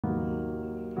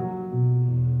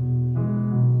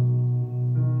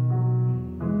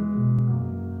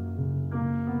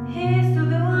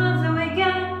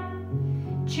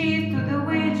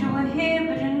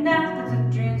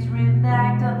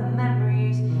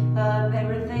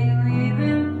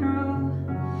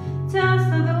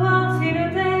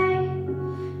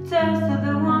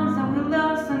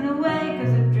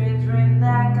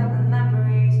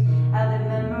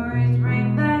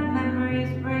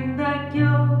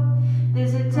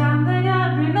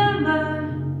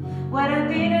I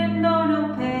didn't know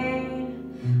no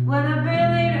pain when I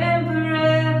believed in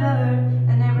forever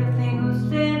and everything would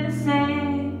stay the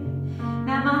same.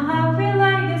 Now my heart feels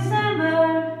like December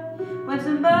when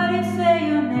somebody say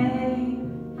your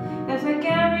name, 'cause I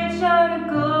can't reach out to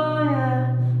call ya,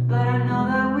 but I know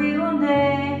that we one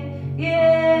day,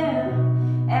 yeah.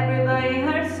 Everybody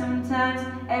hurts sometimes,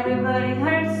 everybody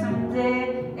hurts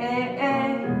someday, eh,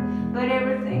 eh. But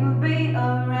everything will be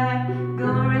alright.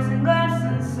 Gonna raise a glass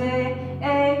and say,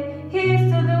 hey, here's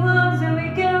to the ones that we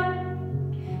got.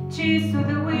 Cheers to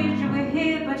the wish you were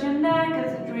here, but you're not,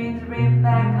 'cause the dreams bring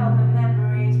back all the